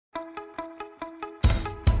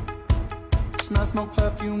I'll smoke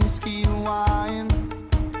perfume, whiskey and wine,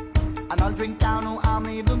 and I'll drink down, oh I'm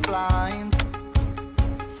even blind,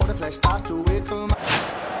 for the flesh starts to wiggle.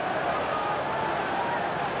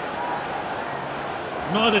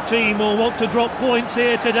 Neither team will want to drop points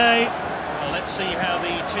here today. Well, let's see how the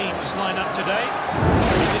teams line up today.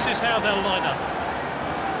 This is how they'll line up.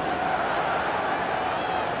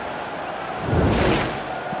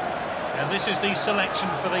 And this is the selection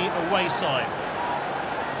for the away side.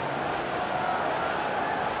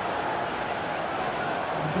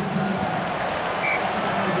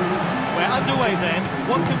 We're underway then.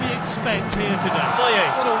 What can we expect here today?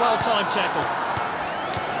 Payet, what a well-timed tackle.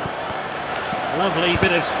 Lovely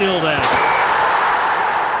bit of skill there.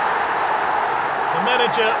 The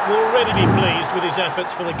manager will already be pleased with his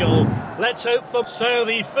efforts for the goal. Let's hope for... So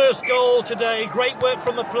the first goal today, great work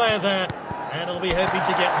from the player there. And he'll be hoping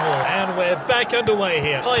to get more. And we're back underway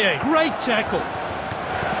here. Payet. Great tackle.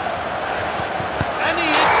 And he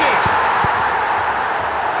hits it.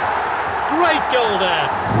 Great goal there.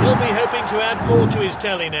 He'll be hoping to add more to his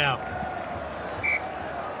tally now.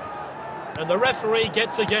 And the referee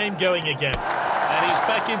gets the game going again. And he's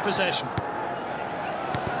back in possession.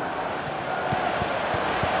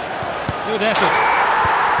 Good effort.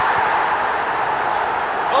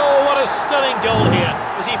 Oh, what a stunning goal here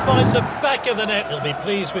as he finds the back of the net. He'll be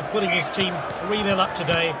pleased with putting his team 3-0 up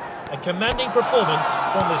today. A commanding performance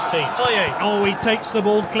from this team. Payet. Oh, he takes the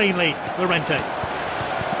ball cleanly. Llorente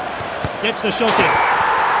gets the shot in.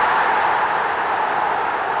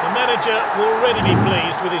 The manager will already be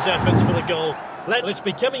pleased with his efforts for the goal. It's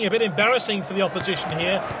becoming a bit embarrassing for the opposition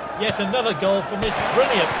here. Yet another goal from this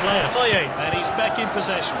brilliant player. Payet. And he's back in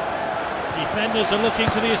possession. Defenders are looking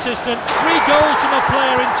to the assistant. 3 goals from a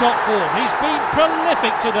player in top form. He's been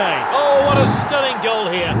prolific today. Oh, what a stunning goal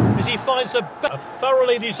here as he finds a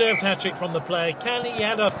thoroughly deserved hat-trick from the player. Can he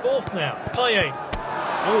add a fourth now? Payet.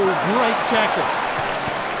 Oh, great tackle.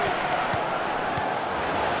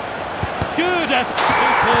 Good effort.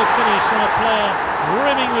 Superb finish from a player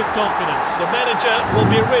brimming with confidence. The manager will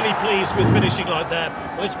be really pleased with finishing like that.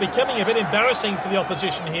 Well, it's becoming a bit embarrassing for the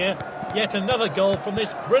opposition here. Yet another goal from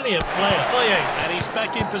this brilliant player. Payet. And he's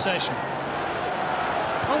back in possession.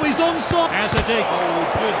 Oh, he's onside. Has a dig. Oh,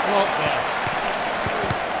 good block there.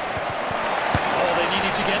 Oh, they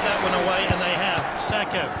needed to get that one away, and they have.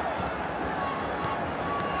 Saka.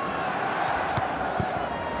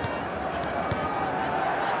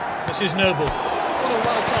 This is Noble. What a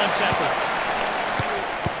well-timed tackle.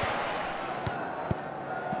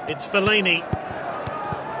 It's Fellaini.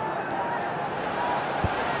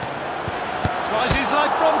 Tries his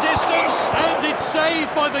luck from distance, and it's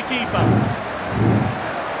saved by the keeper.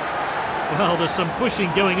 Well, there's some pushing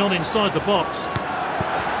going on inside the box.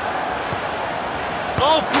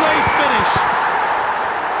 Oh, great finish.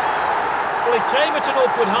 Well, it came at an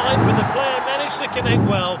awkward height, but the player managed to connect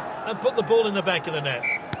well and put the ball in the back of the net.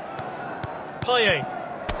 Payet.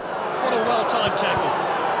 What a well-timed tackle.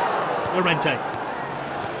 Llorente.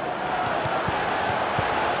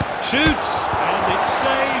 Shoots, and it's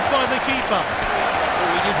saved by the keeper. Oh,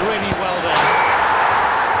 he did really well there.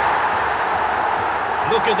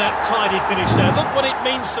 Look at that tidy finish there. Look what it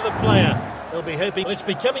means to the player. They'll be hoping. Well, it's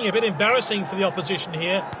becoming a bit embarrassing for the opposition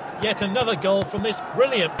here. Yet another goal from this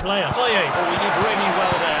brilliant player. Payet. Oh, he did really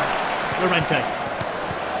well there. Llorente.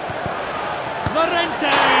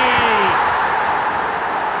 Llorente!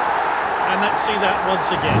 And let's see that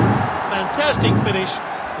once again. Fantastic finish.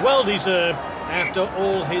 Well deserved. After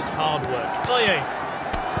all his hard work. Payet.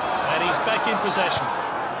 And he's back in possession.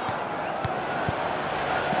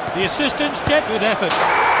 The assistants get good effort.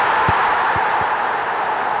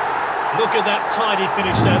 Look at that tidy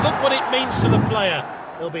finish there. Look what it means to the player.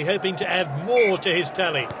 He'll be hoping to add more to his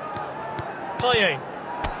tally. Payet.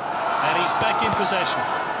 And he's back in possession.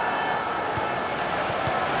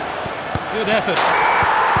 Good effort.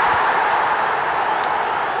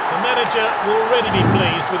 The manager will already be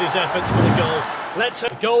pleased with his efforts for the goal.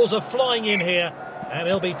 Goals are flying in here, and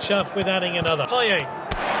he'll be chuffed with adding another. Payet.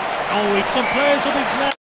 Oh, some players will be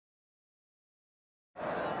glad.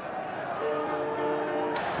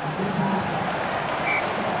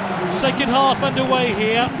 Second half underway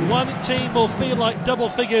here. One team will feel like double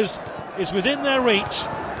figures is within their reach.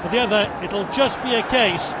 For the other, it'll just be a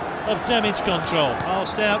case of damage control.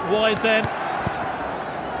 Passed out wide then.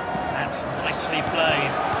 That's nicely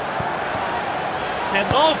played.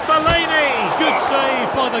 Oh, Fellaini! Good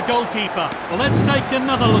save by the goalkeeper. Well, let's take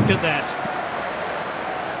another look at that.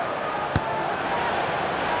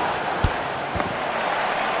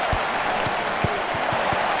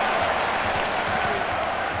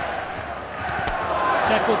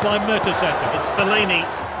 Tackled by Mertesacker. It's Fellaini.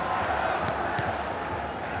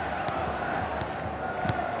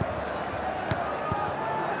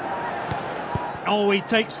 Oh, he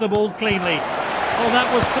takes the ball cleanly. Oh,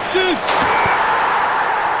 that was... shoots!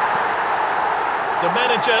 The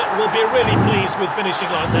manager will be really pleased with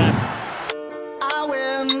finishing like that. I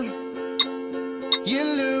win, you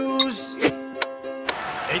lose.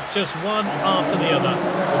 It's just one after the other.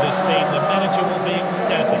 For this team, the manager will be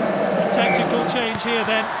ecstatic. A tactical change here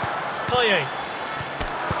then. Payet.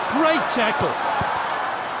 Great tackle.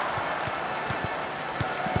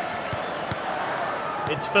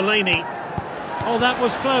 It's Fellaini. Oh, that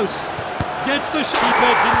was close. Gets the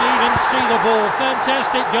keeper, didn't even see the ball.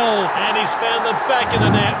 Fantastic goal. And he's found the back of the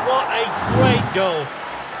net. What a great goal.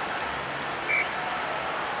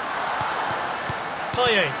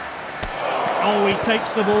 Payet. Oh, he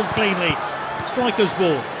takes the ball cleanly. Striker's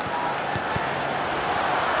ball.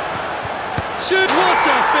 Shoot, what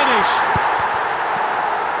a finish.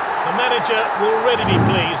 The manager will already be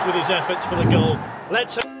pleased with his efforts for the goal.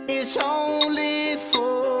 It's only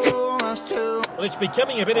for us two. Well, it's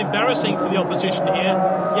becoming a bit embarrassing for the opposition here.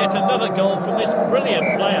 Yet another goal from this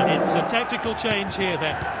brilliant player. It's a tactical change here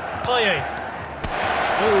then. Payet.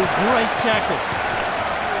 Oh, great tackle.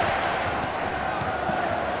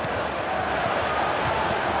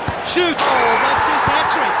 Shoot! Oh, that's his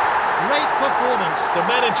hat-trick. Great performance. The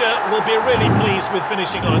manager will be really pleased with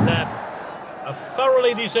finishing like that. A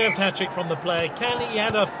thoroughly deserved hat-trick from the player. Can he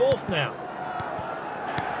add a fourth now?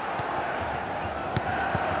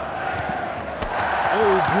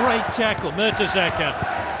 Oh, great tackle, Mertesacker.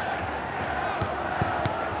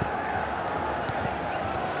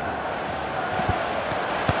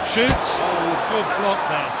 Shoots. Oh, good block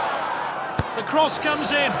there. The cross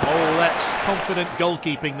comes in. Oh, that's confident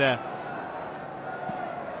goalkeeping there.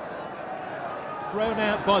 Thrown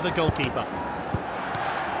out by the goalkeeper.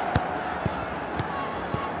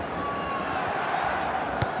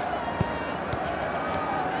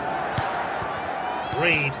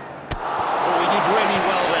 Reed. Oh, he did really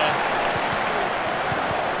well there.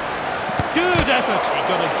 Good effort. He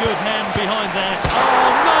got a good hand behind that.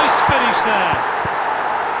 Oh, nice finish there.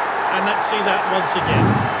 And let's see that once again.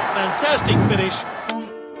 Fantastic finish.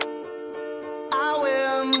 I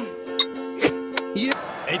win, you.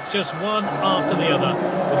 It's just one after the other.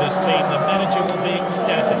 For this team, the manager will be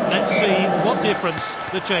ecstatic. Let's see what difference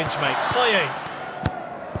the change makes. Payet.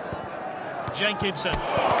 Jenkinson.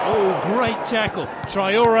 Oh, great tackle.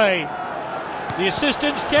 Traore. The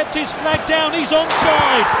assistant's kept his flag down. He's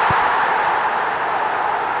onside.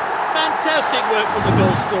 Fantastic work from the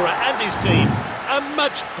goal scorer and his team.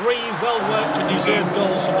 Three well-worked and deserved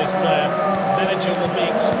goals from this player. The manager will be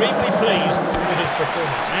extremely pleased with his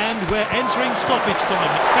performance. And we're entering stoppage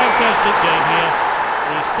time. Fantastic game here.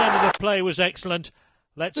 The standard of play was excellent.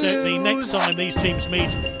 Let's hope the next time these teams meet,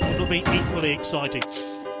 it'll be equally exciting.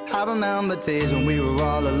 I remember days when we were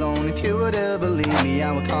all alone. If you would ever leave me,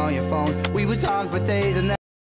 I would call your phone. We would talk for days and